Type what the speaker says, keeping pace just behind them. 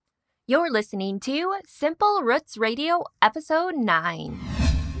You're listening to Simple Roots Radio, Episode 9.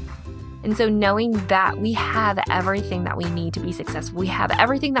 And so knowing that we have everything that we need to be successful, we have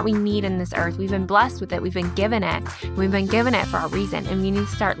everything that we need in this earth. We've been blessed with it. We've been given it. We've been given it for a reason. And we need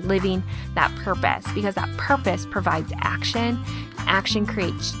to start living that purpose because that purpose provides action. Action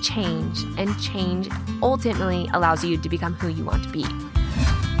creates change, and change ultimately allows you to become who you want to be.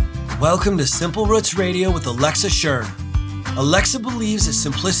 Welcome to Simple Roots Radio with Alexa Schirm. Alexa believes that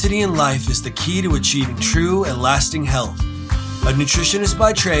simplicity in life is the key to achieving true and lasting health. A nutritionist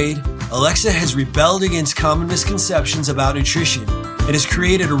by trade, Alexa has rebelled against common misconceptions about nutrition and has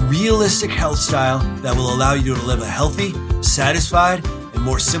created a realistic health style that will allow you to live a healthy, satisfied, and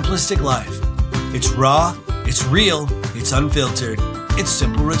more simplistic life. It's raw, it's real, it's unfiltered. It's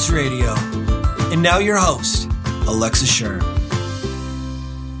Simple Roots Radio. And now your host, Alexa Schirm.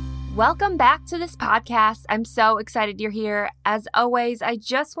 Welcome back to this podcast. I'm so excited you're here. As always, I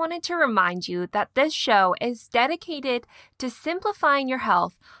just wanted to remind you that this show is dedicated to simplifying your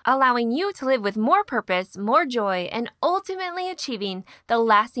health, allowing you to live with more purpose, more joy, and ultimately achieving the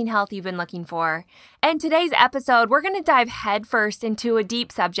lasting health you've been looking for. In today's episode, we're going to dive headfirst into a deep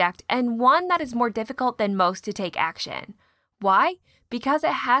subject and one that is more difficult than most to take action. Why? Because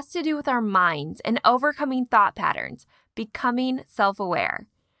it has to do with our minds and overcoming thought patterns, becoming self-aware.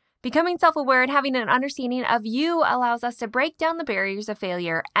 Becoming self-aware and having an understanding of you allows us to break down the barriers of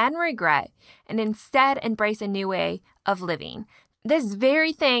failure and regret and instead embrace a new way of living. This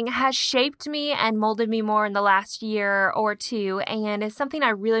very thing has shaped me and molded me more in the last year or two and is something I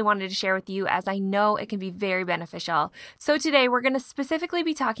really wanted to share with you as I know it can be very beneficial. So today we're going to specifically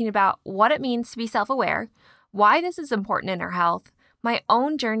be talking about what it means to be self-aware, why this is important in our health, my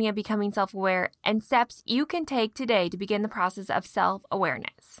own journey of becoming self-aware, and steps you can take today to begin the process of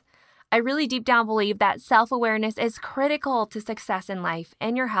self-awareness. I really deep down believe that self-awareness is critical to success in life,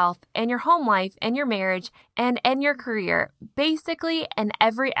 in your health, in your home life, in your marriage, and in your career, basically in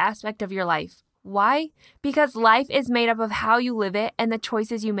every aspect of your life. Why? Because life is made up of how you live it and the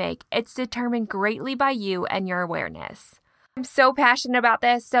choices you make. It's determined greatly by you and your awareness. I'm so passionate about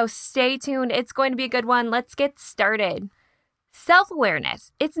this, so stay tuned. It's going to be a good one. Let's get started.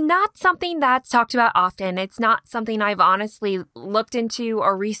 Self-awareness. It's not something that's talked about often. It's not something I've honestly looked into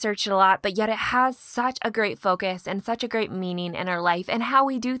or researched a lot, but yet it has such a great focus and such a great meaning in our life and how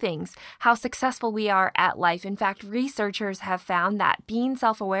we do things, how successful we are at life. In fact, researchers have found that being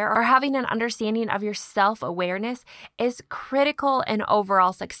self-aware or having an understanding of your self-awareness is critical in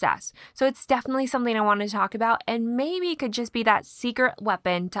overall success. So it's definitely something I want to talk about, and maybe it could just be that secret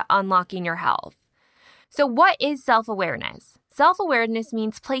weapon to unlocking your health. So what is self-awareness? Self-awareness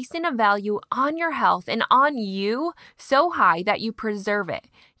means placing a value on your health and on you so high that you preserve it.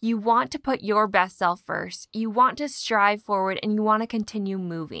 You want to put your best self first. You want to strive forward and you want to continue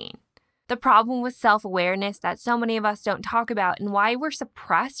moving. The problem with self-awareness that so many of us don't talk about and why we're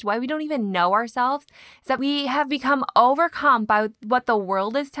suppressed, why we don't even know ourselves, is that we have become overcome by what the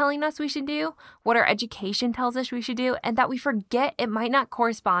world is telling us we should do, what our education tells us we should do, and that we forget it might not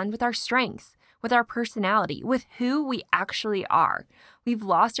correspond with our strengths, with our personality, with who we actually are. We've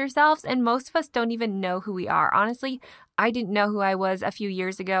lost ourselves, and most of us don't even know who we are. Honestly, I didn't know who I was a few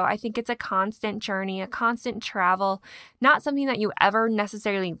years ago. I think it's a constant journey, a constant travel, not something that you ever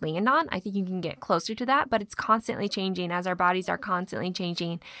necessarily land on. I think you can get closer to that, but it's constantly changing as our bodies are constantly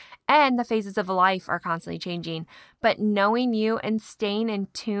changing and the phases of life are constantly changing. But knowing you and staying in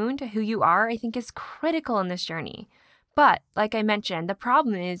tune to who you are, I think is critical in this journey. But like I mentioned, the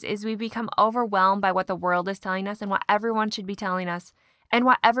problem is we become overwhelmed by what the world is telling us and what everyone should be telling us and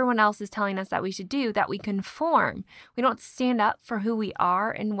what everyone else is telling us that we should do, that we conform. We don't stand up for who we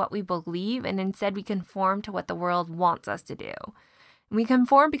are and what we believe, and instead we conform to what the world wants us to do. And we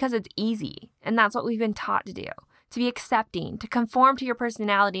conform because it's easy, and that's what we've been taught to do, to be accepting, to conform to your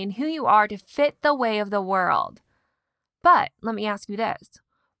personality and who you are to fit the way of the world. But let me ask you this.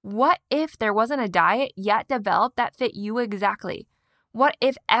 What if there wasn't a diet yet developed that fit you exactly? What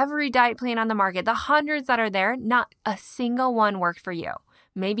if every diet plan on the market, the hundreds that are there, not a single one worked for you?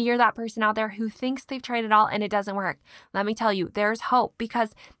 Maybe you're that person out there who thinks they've tried it all and it doesn't work. Let me tell you, there's hope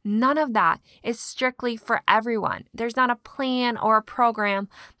because none of that is strictly for everyone. There's not a plan or a program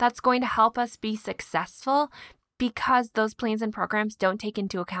that's going to help us be successful because those plans and programs don't take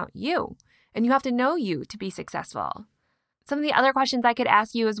into account you. And you have to know you to be successful. Some of the other questions I could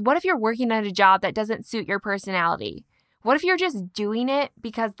ask you is, what if you're working at a job that doesn't suit your personality? What if you're just doing it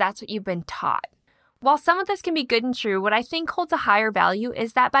because that's what you've been taught? While some of this can be good and true, what I think holds a higher value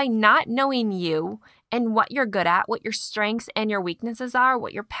is that by not knowing you and what you're good at, what your strengths and your weaknesses are,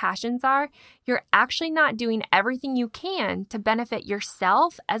 what your passions are, you're actually not doing everything you can to benefit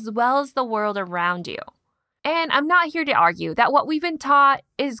yourself as well as the world around you. And I'm not here to argue that what we've been taught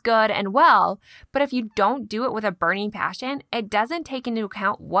is good and well, but if you don't do it with a burning passion, it doesn't take into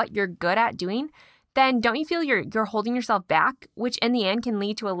account what you're good at doing, then don't you feel you're holding yourself back, which in the end can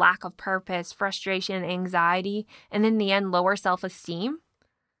lead to a lack of purpose, frustration, anxiety, and in the end, lower self-esteem?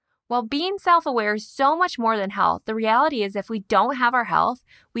 While being self-aware is so much more than health, the reality is if we don't have our health,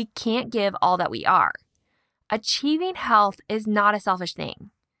 we can't give all that we are. Achieving health is not a selfish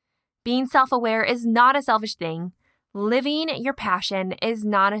thing. Being self-aware is not a selfish thing. Living your passion is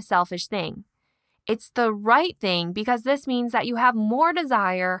not a selfish thing. It's the right thing because this means that you have more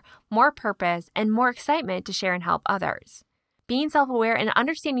desire, more purpose, and more excitement to share and help others. Being self-aware and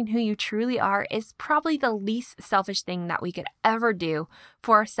understanding who you truly are is probably the least selfish thing that we could ever do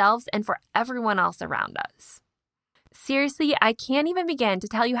for ourselves and for everyone else around us. Seriously, I can't even begin to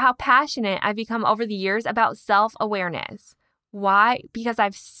tell you how passionate I've become over the years about self-awareness. Why? Because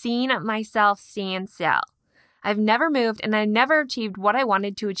I've seen myself stand still. I've never moved and I never achieved what I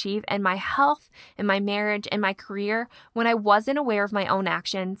wanted to achieve in my health, in my marriage, in my career when I wasn't aware of my own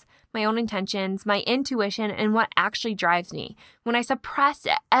actions, my own intentions, my intuition, and what actually drives me. When I suppressed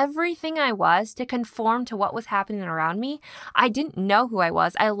everything I was to conform to what was happening around me, I didn't know who I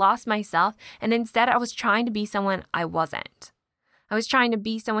was. I lost myself, and instead I was trying to be someone I wasn't. I was trying to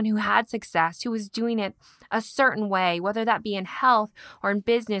be someone who had success, who was doing it a certain way, whether that be in health or in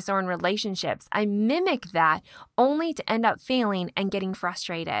business or in relationships. I mimicked that only to end up failing and getting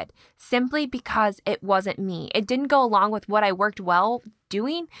frustrated simply because it wasn't me. It didn't go along with what I worked well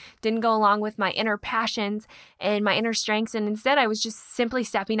doing, didn't go along with my inner passions and my inner strengths. And instead, I was just simply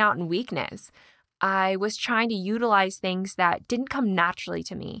stepping out in weakness. I was trying to utilize things that didn't come naturally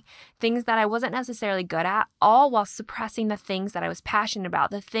to me, things that I wasn't necessarily good at, all while suppressing the things that I was passionate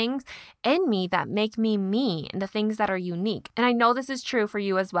about, the things in me that make me me, and the things that are unique. And I know this is true for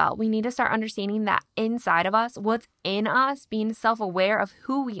you as well. We need to start understanding that inside of us, what's in us, being self-aware of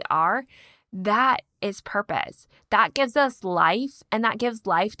who we are, that is purpose. That gives us life, and that gives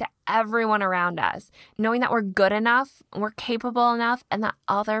life to everyone around us, knowing that we're good enough, we're capable enough, and that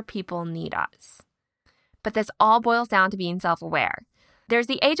other people need us. But this all boils down to being self-aware. There's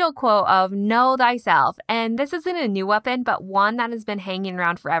the age-old quote of know thyself, and this isn't a new weapon, but one that has been hanging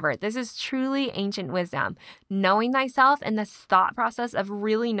around forever. This is truly ancient wisdom. Knowing thyself and this thought process of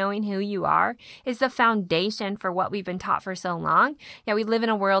really knowing who you are is the foundation for what we've been taught for so long. Yet we live in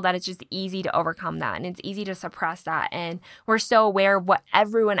a world that it's just easy to overcome that, and it's easy to suppress that, and we're so aware of what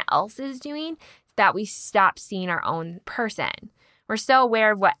everyone else is doing that we stop seeing our own person. We're so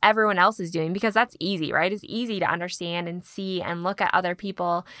aware of what everyone else is doing because that's easy, right? It's easy to understand and see and look at other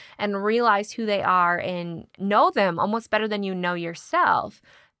people and realize who they are and know them almost better than you know yourself.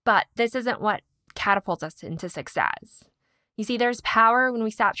 But this isn't what catapults us into success. You see, there's power when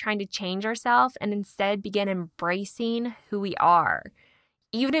we stop trying to change ourselves and instead begin embracing who we are.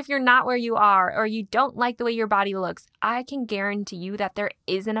 Even if you're not where you are or you don't like the way your body looks, I can guarantee you that there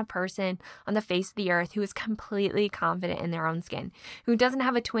isn't a person on the face of the earth who is completely confident in their own skin, who doesn't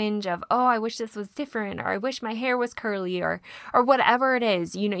have a twinge of, oh, I wish this was different, or I wish my hair was curly, or whatever it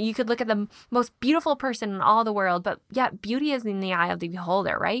is. You know, you could look at the most beautiful person in all the world, but yet beauty is in the eye of the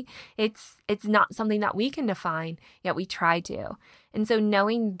beholder, right? It's not something that we can define, yet we try to. And so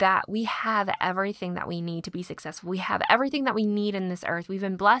knowing that we have everything that we need to be successful, we have everything that we need in this earth. We've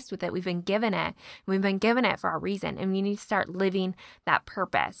been blessed with it. We've been given it. We've been given it for a reason. And we need to start living that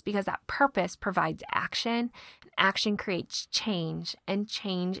purpose because that purpose provides action. And action creates change. And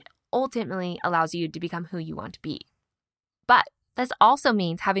change ultimately allows you to become who you want to be. But this also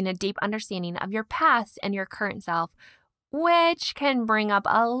means having a deep understanding of your past and your current self, which can bring up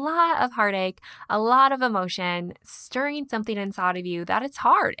a lot of heartache, a lot of emotion, stirring something inside of you that it's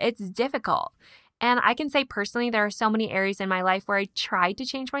hard, it's difficult. And I can say personally, there are so many areas in my life where I tried to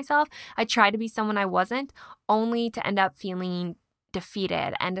change myself. I tried to be someone I wasn't, only to end up feeling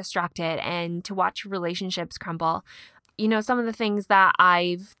defeated and distracted and to watch relationships crumble. You know, some of the things that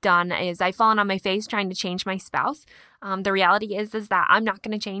I've done is I've fallen on my face trying to change my spouse. The reality is that I'm not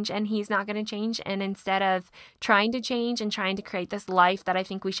going to change and he's not going to change. And instead of trying to change and trying to create this life that I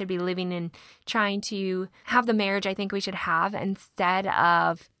think we should be living in, trying to have the marriage I think we should have, instead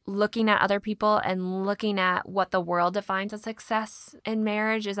of looking at other people and looking at what the world defines as success in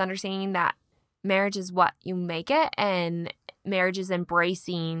marriage, is understanding that marriage is what you make it, and marriage is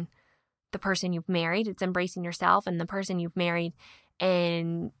embracing the person you've married. It's embracing yourself and the person you've married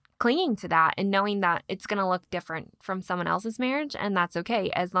and clinging to that and knowing that it's going to look different from someone else's marriage. And that's okay,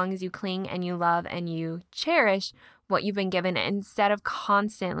 as long as you cling and you love and you cherish what you've been given instead of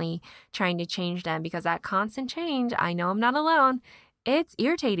constantly trying to change them, because that constant change, I know I'm not alone, it's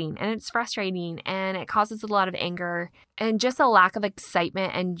irritating and it's frustrating and it causes a lot of anger and just a lack of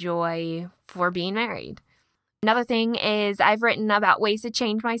excitement and joy for being married. Another thing is I've written about ways to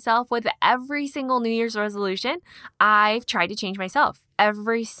change myself. With every single New Year's resolution, I've tried to change myself.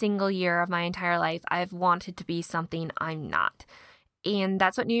 Every single year of my entire life, I've wanted to be something I'm not. And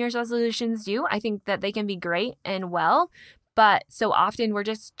that's what New Year's resolutions do. I think that they can be great and well, but so often we're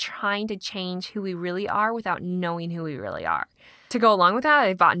just trying to change who we really are without knowing who we really are. To go along with that,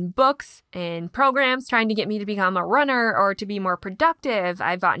 I've bought books and programs trying to get me to become a runner or to be more productive.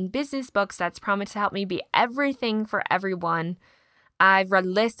 I've bought business books that's promised to help me be everything for everyone. I've read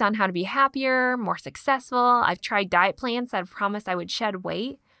lists on how to be happier, more successful. I've tried diet plans that have promised I would shed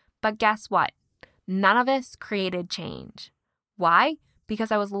weight. But guess what? None of this created change. Why?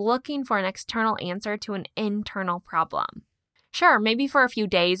 Because I was looking for an external answer to an internal problem. Sure, maybe for a few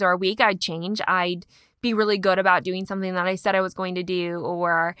days or a week I'd change. I'd be really good about doing something that I said I was going to do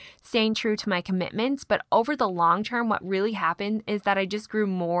or staying true to my commitments. But over the long term, what really happened is that I just grew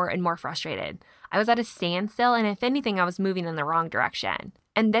more and more frustrated. I was at a standstill, and if anything, I was moving in the wrong direction.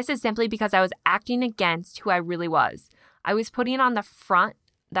 And this is simply because I was acting against who I really was. I was putting on the front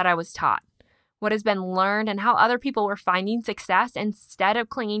that I was taught, what has been learned, and how other people were finding success instead of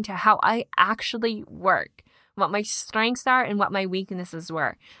clinging to how I actually work, what my strengths are and what my weaknesses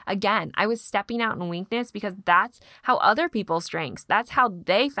were. Again, I was stepping out in weakness because that's how other people's strengths, that's how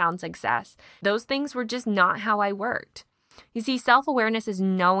they found success. Those things were just not how I worked. You see, self-awareness is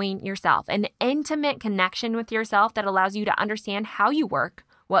knowing yourself, an intimate connection with yourself that allows you to understand how you work,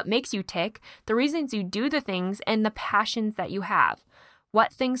 what makes you tick, the reasons you do the things, and the passions that you have.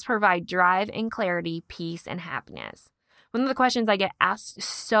 What things provide drive and clarity, peace, and happiness. One of the questions I get asked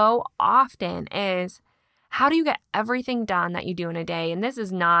so often is, how do you get everything done that you do in a day? And this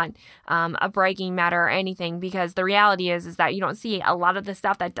is not a bragging matter or anything, because the reality is that you don't see a lot of the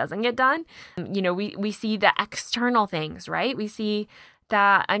stuff that doesn't get done. We see the external things, right? We see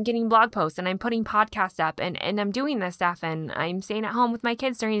that I'm getting blog posts and I'm putting podcasts up and I'm doing this stuff and I'm staying at home with my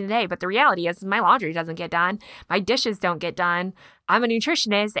kids during the day. But the reality is my laundry doesn't get done. My dishes don't get done. I'm a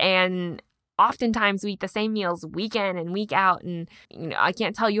nutritionist, and oftentimes we eat the same meals week in and week out. And I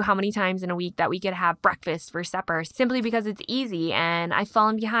can't tell you how many times in a week that we could have breakfast for supper simply because it's easy and I've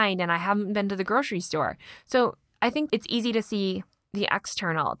fallen behind and I haven't been to the grocery store. So I think it's easy to see the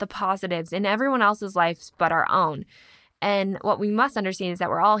external, the positives in everyone else's lives but our own. And what we must understand is that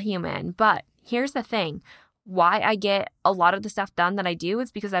we're all human. But here's the thing. Why I get a lot of the stuff done that I do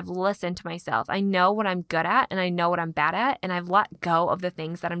is because I've listened to myself. I know what I'm good at and I know what I'm bad at, and I've let go of the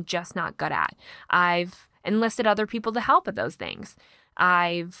things that I'm just not good at. I've enlisted other people to help with those things.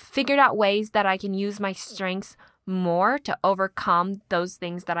 I've figured out ways that I can use my strengths more to overcome those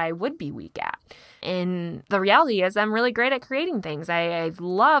things that I would be weak at. And the reality is I'm really great at creating things. I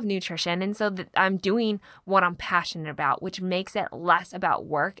love nutrition. And so I'm doing what I'm passionate about, which makes it less about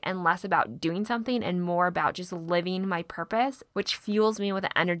work and less about doing something and more about just living my purpose, which fuels me with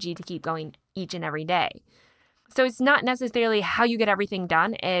the energy to keep going each and every day. So it's not necessarily how you get everything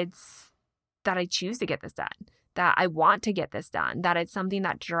done. It's that I choose to get this done, that I want to get this done, that it's something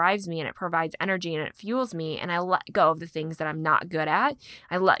that drives me and it provides energy and it fuels me, and I let go of the things that I'm not good at.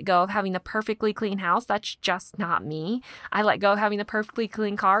 I let go of having the perfectly clean house. That's just not me. I let go of having the perfectly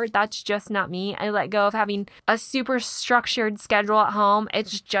clean car. That's just not me. I let go of having a super structured schedule at home.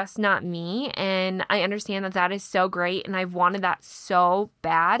 It's just not me. And I understand that that is so great, and I've wanted that so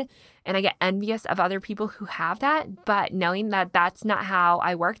bad. And I get envious of other people who have that, but knowing that that's not how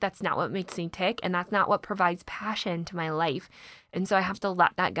I work, that's not what makes me tick, and that's not what provides passion to my life. And so I have to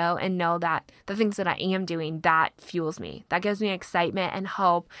let that go and know that the things that I am doing, that fuels me. That gives me excitement and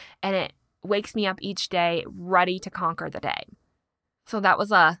hope, and it wakes me up each day ready to conquer the day. So that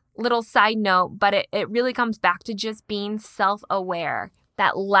was a little side note, but it really comes back to just being self-aware.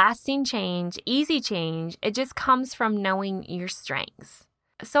 That lasting change, easy change, it just comes from knowing your strengths.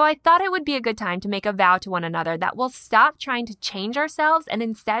 So I thought it would be a good time to make a vow to one another that we'll stop trying to change ourselves and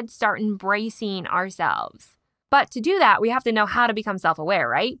instead start embracing ourselves. But to do that, we have to know how to become self-aware,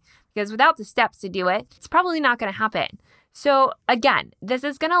 right? Because without the steps to do it, it's probably not going to happen. So again, this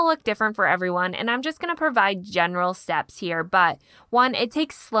is going to look different for everyone, and I'm just going to provide general steps here. But one, it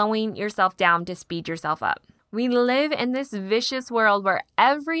takes slowing yourself down to speed yourself up. We live in this vicious world where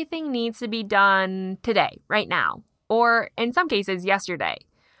everything needs to be done today, right now, or in some cases, yesterday.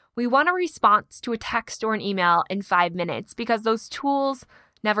 We want a response to a text or an email in 5 minutes because those tools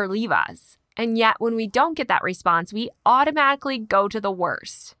never leave us. And yet when we don't get that response, we automatically go to the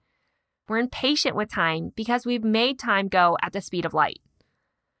worst. We're impatient with time because we've made time go at the speed of light.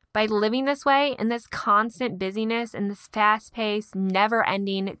 By living this way, in this constant busyness and this fast-paced,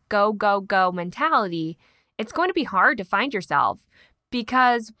 never-ending, go, go, go mentality, it's going to be hard to find yourself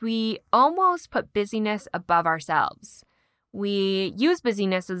because we almost put busyness above ourselves. We use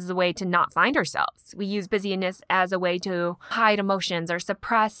busyness as a way to not find ourselves. We use busyness as a way to hide emotions or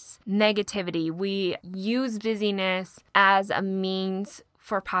suppress negativity. We use busyness as a means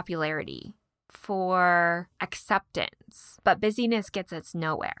for popularity, for acceptance. But busyness gets us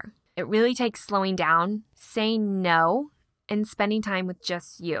nowhere. It really takes slowing down, saying no, and spending time with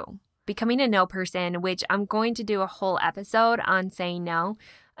just you. Becoming a no person, which I'm going to do a whole episode on saying no,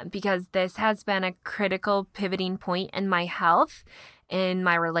 because this has been a critical pivoting point in my health, in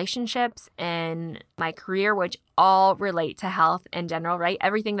my relationships, and my career, which all relate to health in general, right?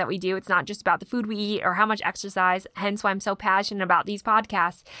 Everything that we do, it's not just about the food we eat or how much exercise, hence why I'm so passionate about these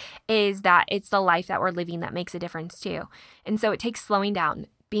podcasts, is that it's the life that we're living that makes a difference too. And so it takes slowing down,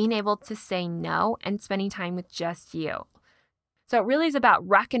 being able to say no, and spending time with just you. So it really is about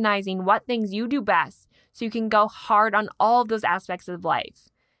recognizing what things you do best so you can go hard on all of those aspects of life.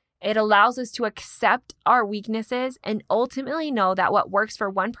 It allows us to accept our weaknesses and ultimately know that what works for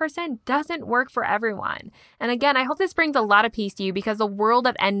one person doesn't work for everyone. And again, I hope this brings a lot of peace to you because the world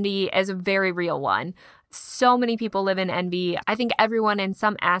of envy is a very real one. So many people live in envy. I think everyone in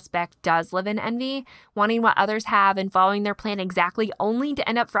some aspect does live in envy. Wanting what others have and following their plan exactly only to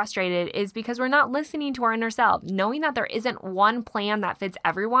end up frustrated is because we're not listening to our inner self, knowing that there isn't one plan that fits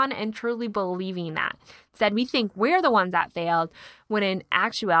everyone and truly believing that. Instead, we think we're the ones that failed, when in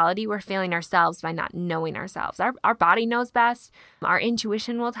actuality, we're failing ourselves by not knowing ourselves. Our body knows best. Our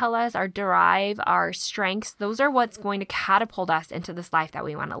intuition will tell us, our drive, our strengths. Those are what's going to catapult us into this life that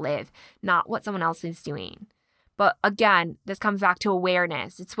we want to live, not what someone else is doing. But again, this comes back to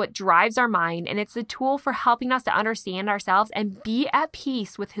awareness. It's what drives our mind, and it's the tool for helping us to understand ourselves and be at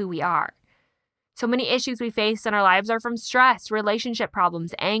peace with who we are. So many issues we face in our lives are from stress, relationship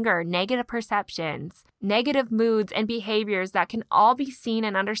problems, anger, negative perceptions, negative moods, and behaviors that can all be seen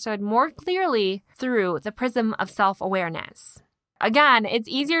and understood more clearly through the prism of self-awareness. Again, it's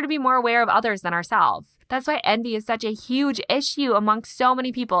easier to be more aware of others than ourselves. That's why envy is such a huge issue among so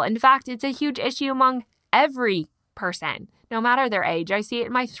many people. In fact, it's a huge issue among every person, no matter their age. I see it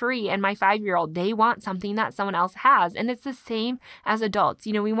in my 3 and my 5-year-old. They want something that someone else has. And it's the same as adults.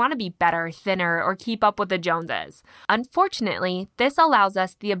 We want to be better, thinner, or keep up with the Joneses. Unfortunately, this allows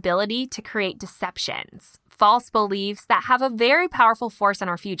us the ability to create deceptions, false beliefs that have a very powerful force in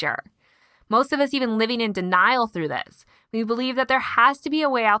our future. Most of us even living in denial through this. We believe that there has to be a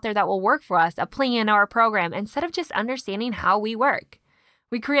way out there that will work for us, a plan or a program, instead of just understanding how we work.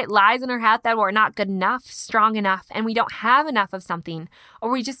 We create lies in our head that we're not good enough, strong enough, and we don't have enough of something, or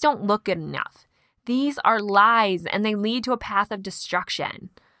we just don't look good enough. These are lies, and they lead to a path of destruction.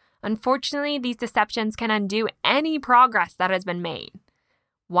 Unfortunately, these deceptions can undo any progress that has been made.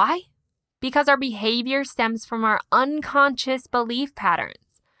 Why? Because our behavior stems from our unconscious belief patterns,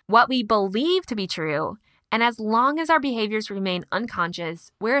 what we believe to be true, and as long as our behaviors remain unconscious,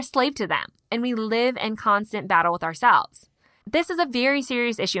 we're a slave to them, and we live in constant battle with ourselves. This is a very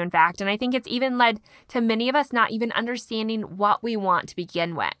serious issue, in fact, and I think it's even led to many of us not even understanding what we want to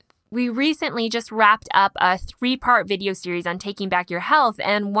begin with. We recently just wrapped up a 3-part video series on taking back your health,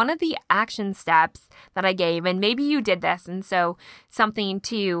 and one of the action steps that I gave, and maybe you did this, and so something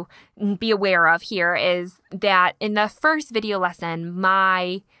to be aware of here is that in the first video lesson,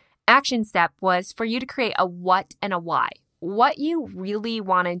 my action step was for you to create a what and a why. What you really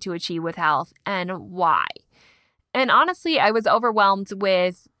wanted to achieve with health and why. And honestly, I was overwhelmed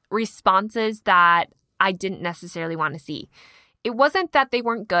with responses that I didn't necessarily want to see. It wasn't that they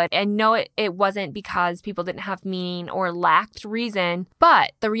weren't good, and no, it wasn't because people didn't have meaning or lacked reason,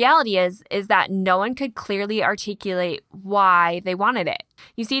 but the reality is that no one could clearly articulate why they wanted it.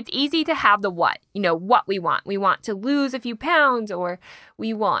 You see, it's easy to have the what we want. We want to lose a few pounds, or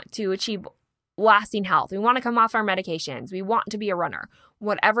we want to achieve lasting health. We want to come off our medications. We want to be a runner.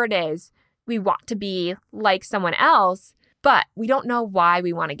 Whatever it is, we want to be like someone else, but we don't know why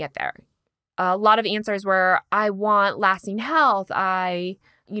we want to get there. A lot of answers were, I want lasting health.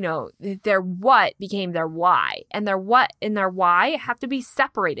 Their what became their why. And their what and their why have to be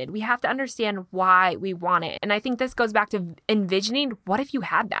separated. We have to understand why we want it. And I think this goes back to envisioning, what if you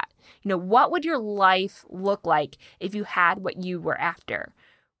had that? What would your life look like if you had what you were after?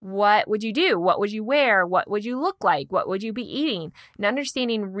 What would you do? What would you wear? What would you look like? What would you be eating? And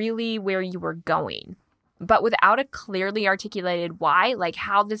understanding really where you were going. but without a clearly articulated why, like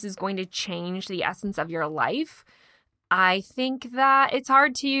how this is going to change the essence of your life, I think that it's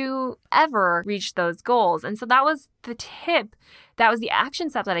hard to ever reach those goals. And so that was the tip. That was the action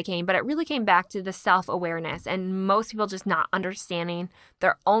step that I came, but it really came back to the self-awareness and most people just not understanding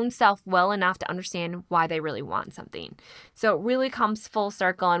their own self well enough to understand why they really want something. So it really comes full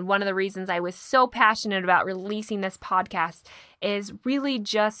circle. And one of the reasons I was so passionate about releasing this podcast is really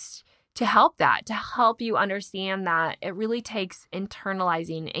just to help you understand that it really takes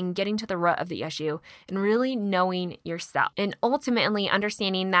internalizing and getting to the root of the issue and really knowing yourself and ultimately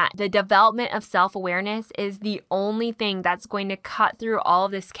understanding that the development of self-awareness is the only thing that's going to cut through all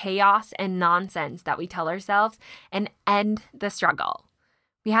of this chaos and nonsense that we tell ourselves and end the struggle.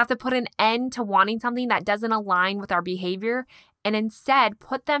 We have to put an end to wanting something that doesn't align with our behavior and instead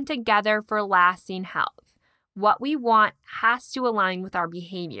put them together for lasting health. What we want has to align with our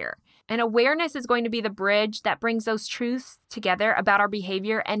behavior. And awareness is going to be the bridge that brings those truths together about our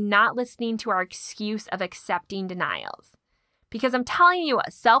behavior and not listening to our excuse of accepting denials. Because I'm telling you,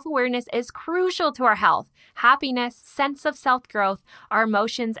 self-awareness is crucial to our health, happiness, sense of self-growth, our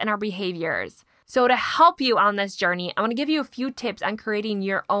emotions, and our behaviors. So to help you on this journey, I want to give you a few tips on creating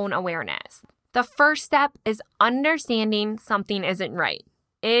your own awareness. The first step is understanding something isn't right.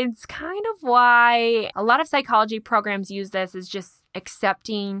 It's kind of why a lot of psychology programs use this as just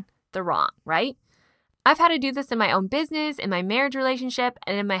accepting the wrong, right? I've had to do this in my own business, in my marriage relationship,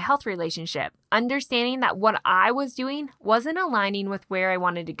 and in my health relationship, understanding that what I was doing wasn't aligning with where I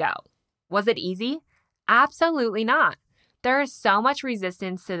wanted to go. Was it easy? Absolutely not. There is so much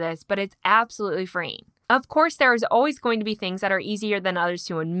resistance to this, but it's absolutely freeing. Of course, there is always going to be things that are easier than others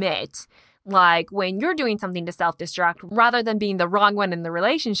to admit, like when you're doing something to self-destruct rather than being the wrong one in the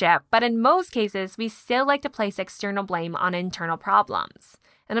relationship. But in most cases, we still like to place external blame on internal problems.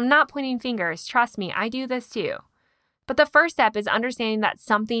 And I'm not pointing fingers. Trust me, I do this too. But the first step is understanding that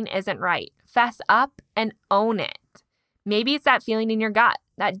something isn't right. Fess up and own it. Maybe it's that feeling in your gut,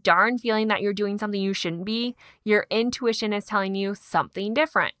 that darn feeling that you're doing something you shouldn't be. Your intuition is telling you something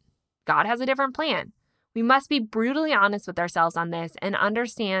different. God has a different plan. We must be brutally honest with ourselves on this and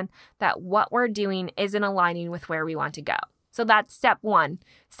understand that what we're doing isn't aligning with where we want to go. So that's step one.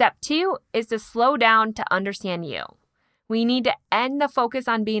 Step two is to slow down to understand you. We need to end the focus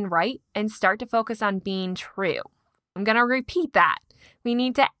on being right and start to focus on being true. I'm going to repeat that. We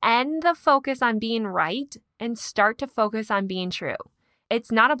need to end the focus on being right and start to focus on being true. It's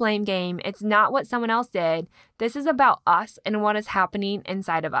not a blame game. It's not what someone else did. This is about us and what is happening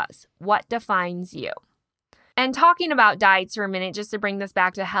inside of us. What defines you? And talking about diets for a minute, just to bring this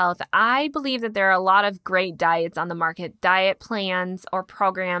back to health, I believe that there are a lot of great diets on the market, diet plans or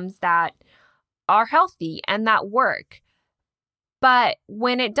programs that are healthy and that work. But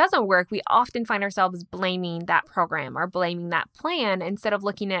when it doesn't work, we often find ourselves blaming that program or blaming that plan instead of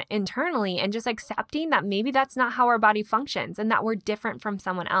looking at internally and just accepting that maybe that's not how our body functions and that we're different from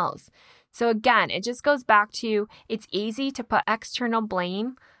someone else. So again, it just goes back to it's easy to put external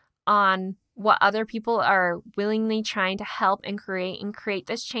blame on what other people are willingly trying to help and create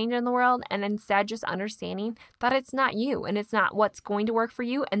this change in the world, and instead just understanding that it's not you and it's not what's going to work for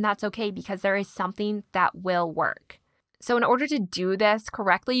you, and that's okay because there is something that will work. So in order to do this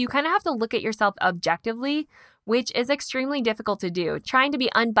correctly, you kind of have to look at yourself objectively, which is extremely difficult to do. Trying to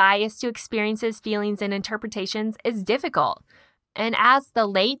be unbiased to experiences, feelings, and interpretations is difficult. And as the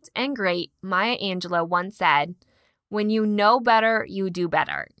late and great Maya Angelou once said, when you know better, you do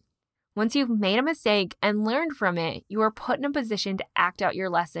better. Once you've made a mistake and learned from it, you are put in a position to act out your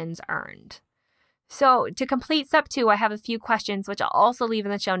lessons earned. So to complete step 2, I have a few questions, which I'll also leave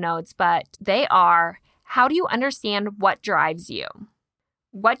in the show notes, but they are: how do you understand what drives you?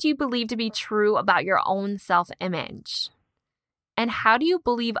 What do you believe to be true about your own self-image? And how do you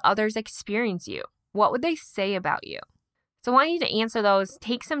believe others experience you? What would they say about you? So I want you to answer those.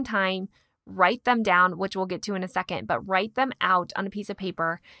 Take some time, write them down, which we'll get to in a second, but write them out on a piece of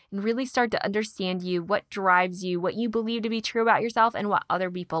paper and really start to understand you, what drives you, what you believe to be true about yourself, and what other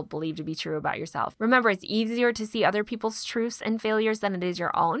people believe to be true about yourself. Remember, it's easier to see other people's truths and failures than it is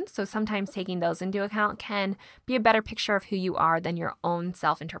your own, so sometimes taking those into account can be a better picture of who you are than your own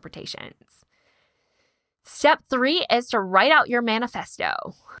self-interpretations. Step 3 is to write out your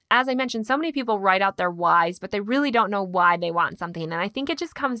manifesto. As I mentioned, so many people write out their whys, but they really don't know why they want something. And I think it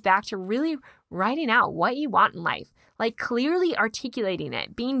just comes back to really writing out what you want in life, like clearly articulating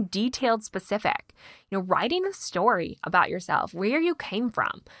it, being detailed, specific, writing a story about yourself, where you came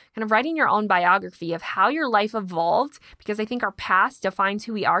from, kind of writing your own biography of how your life evolved, because I think our past defines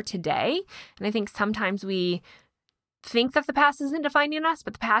who we are today. And I think sometimes we think that the past isn't defining us,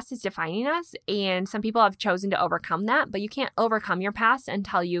 but the past is defining us. And some people have chosen to overcome that, but you can't overcome your past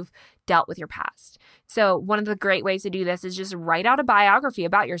until you've dealt with your past. So one of the great ways to do this is just write out a biography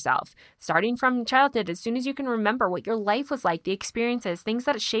about yourself, starting from childhood, as soon as you can remember what your life was like, the experiences, things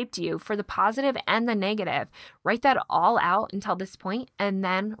that shaped you for the positive and the negative. Write that all out until this point, and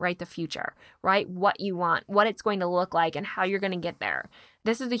then write the future. Write what you want, what it's going to look like, and how you're going to get there.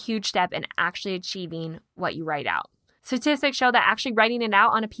 This is a huge step in actually achieving what you write out. Statistics show that actually writing it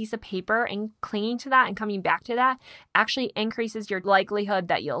out on a piece of paper and clinging to that and coming back to that actually increases your likelihood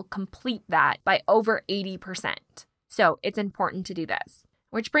that you'll complete that by over 80%. So it's important to do this.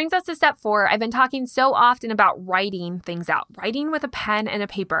 Which brings us to step 4. I've been talking so often about writing things out, writing with a pen and a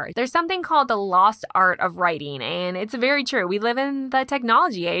paper. There's something called the lost art of writing, and it's very true. We live in the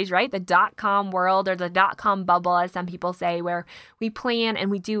technology age, right? The .com world, or the .com bubble, as some people say, where we plan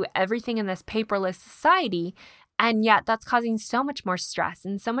and we do everything in this paperless society. And yet that's causing so much more stress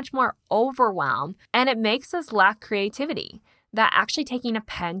and so much more overwhelm. And it makes us lack creativity. That actually taking a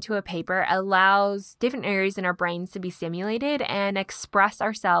pen to a paper allows different areas in our brains to be stimulated and express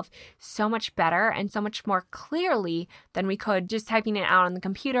ourselves so much better and so much more clearly than we could just typing it out on the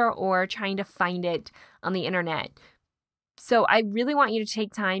computer or trying to find it on the internet. So I really want you to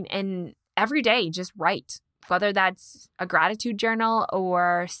take time and every day just write, whether that's a gratitude journal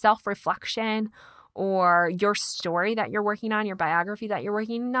or self-reflection or your story that you're working on, your biography that you're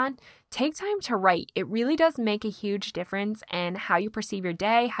working on. Take time to write. It really does make a huge difference in how you perceive your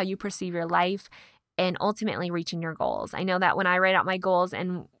day, how you perceive your life, and ultimately reaching your goals. I know that when I write out my goals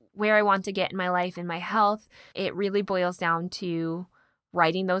and where I want to get in my life and my health, it really boils down to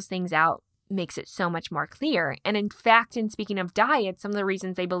writing those things out makes it so much more clear. And in fact, in speaking of diet, some of the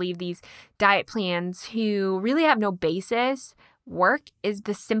reasons they believe these diet plans who really have no basis work is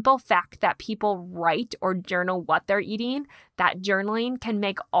the simple fact that people write or journal what they're eating. That journaling can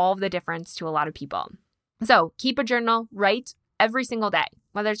make all the difference to a lot of people. So keep a journal, write every single day,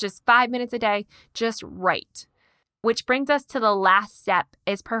 whether it's just 5 minutes a day, just write. Which brings us to the last step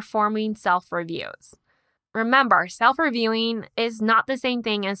is performing self-reviews. Remember, self-reviewing is not the same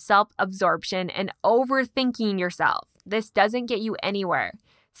thing as self-absorption and overthinking yourself. This doesn't get you anywhere.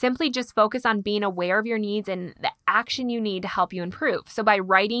 Simply just focus on being aware of your needs and the action you need to help you improve. So by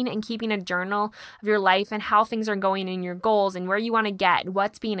writing and keeping a journal of your life and how things are going in your goals and where you want to get,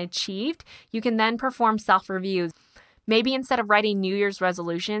 what's being achieved, you can then perform self-reviews. Maybe instead of writing New Year's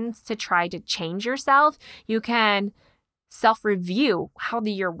resolutions to try to change yourself, you can self-review how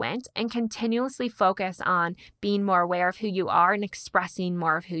the year went and continuously focus on being more aware of who you are and expressing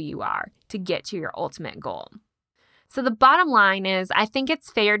more of who you are to get to your ultimate goal. So the bottom line is, I think it's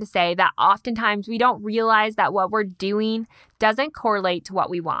fair to say that oftentimes we don't realize that what we're doing doesn't correlate to what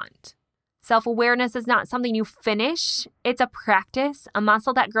we want. Self-awareness is not something you finish. It's a practice, a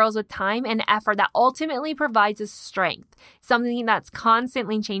muscle that grows with time and effort that ultimately provides us strength, something that's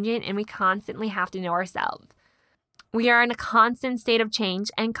constantly changing and we constantly have to know ourselves. We are in a constant state of change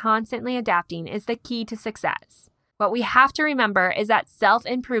and constantly adapting is the key to success. What we have to remember is that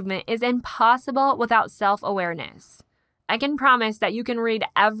self-improvement is impossible without self-awareness. I can promise that you can read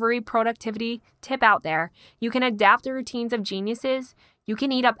every productivity tip out there. You can adapt the routines of geniuses. You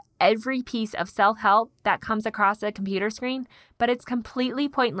can eat up every piece of self-help that comes across a computer screen, but it's completely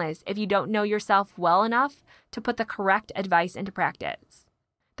pointless if you don't know yourself well enough to put the correct advice into practice.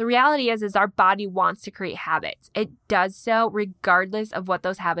 The reality is our body wants to create habits. It does so regardless of what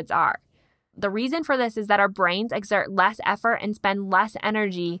those habits are. The reason for this is that our brains exert less effort and spend less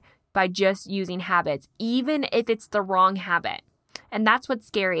energy by just using habits, even if it's the wrong habit. And that's what's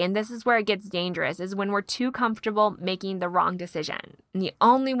scary. And this is where it gets dangerous, is when we're too comfortable making the wrong decision. And the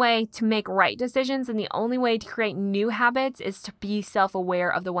only way to make right decisions and the only way to create new habits is to be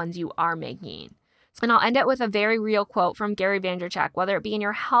self-aware of the ones you are making. And I'll end it with a very real quote from Gary Vaynerchuk. Whether it be in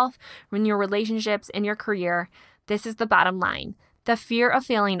your health, in your relationships, in your career, this is the bottom line. The fear of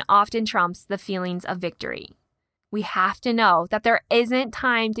failing often trumps the feelings of victory. We have to know that there isn't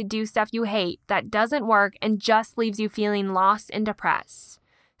time to do stuff you hate that doesn't work and just leaves you feeling lost and depressed.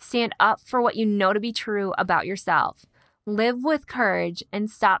 Stand up for what you know to be true about yourself. Live with courage and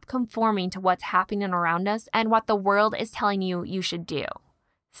stop conforming to what's happening around us and what the world is telling you you should do.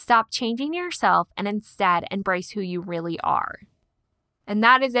 Stop changing yourself and instead embrace who you really are. And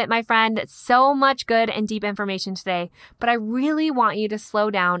that is it, my friend. So much good and deep information today, but I really want you to slow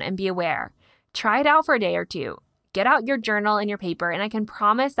down and be aware. Try it out for a day or two. Get out your journal and your paper, and I can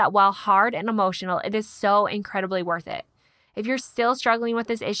promise that while hard and emotional, it is so incredibly worth it. If you're still struggling with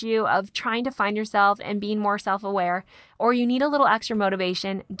this issue of trying to find yourself and being more self-aware, or you need a little extra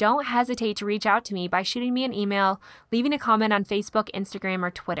motivation, don't hesitate to reach out to me by shooting me an email, leaving a comment on Facebook, Instagram,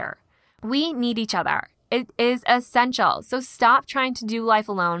 or Twitter. We need each other. It is essential. So stop trying to do life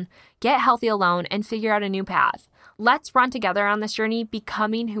alone, get healthy alone, and figure out a new path. Let's run together on this journey,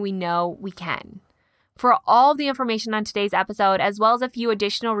 becoming who we know we can. For all the information on today's episode, as well as a few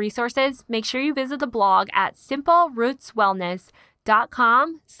additional resources, make sure you visit the blog at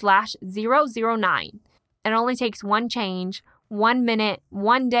simplerootswellness.com/009. It only takes one change, 1 minute,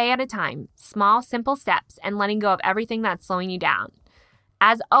 1 day at a time, small, simple steps, and letting go of everything that's slowing you down.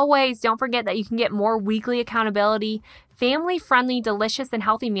 As always, don't forget that you can get more weekly accountability, family-friendly, delicious, and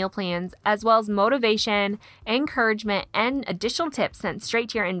healthy meal plans, as well as motivation, encouragement, and additional tips sent straight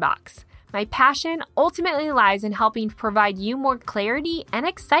to your inbox. My passion ultimately lies in helping provide you more clarity and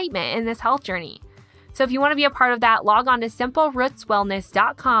excitement in this health journey. So if you want to be a part of that, log on to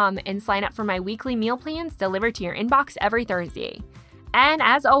simplerootswellness.com and sign up for my weekly meal plans delivered to your inbox every Thursday. And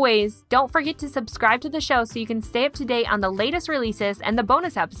as always, don't forget to subscribe to the show so you can stay up to date on the latest releases and the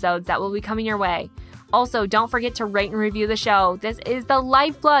bonus episodes that will be coming your way. Also, don't forget to rate and review the show. This is the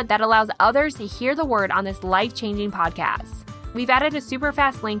lifeblood that allows others to hear the word on this life-changing podcast. We've added a super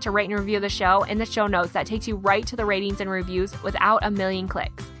fast link to rate and review the show in the show notes that takes you right to the ratings and reviews without a million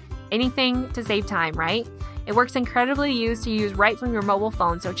clicks. Anything to save time, right? It works incredibly easy to use right from your mobile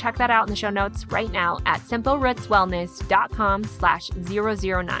phone, so check that out in the show notes right now at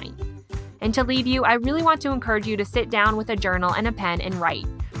simplerootswellness.com/009. And to leave you, I really want to encourage you to sit down with a journal and a pen and write.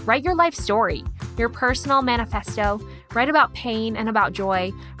 Write your life story, your personal manifesto. Write about pain and about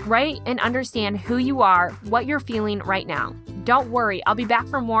joy. Write and understand who you are, what you're feeling right now. Don't worry, I'll be back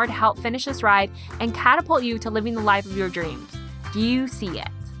for more to help finish this ride and catapult you to living the life of your dreams. Do you see it?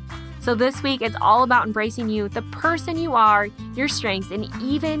 So this week, it's all about embracing you, the person you are, your strengths, and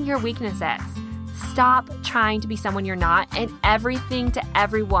even your weaknesses. Stop trying to be someone you're not and everything to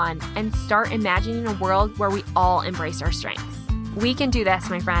everyone, and start imagining a world where we all embrace our strengths. We can do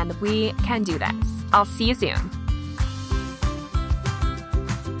this, my friend. We can do this. I'll see you soon.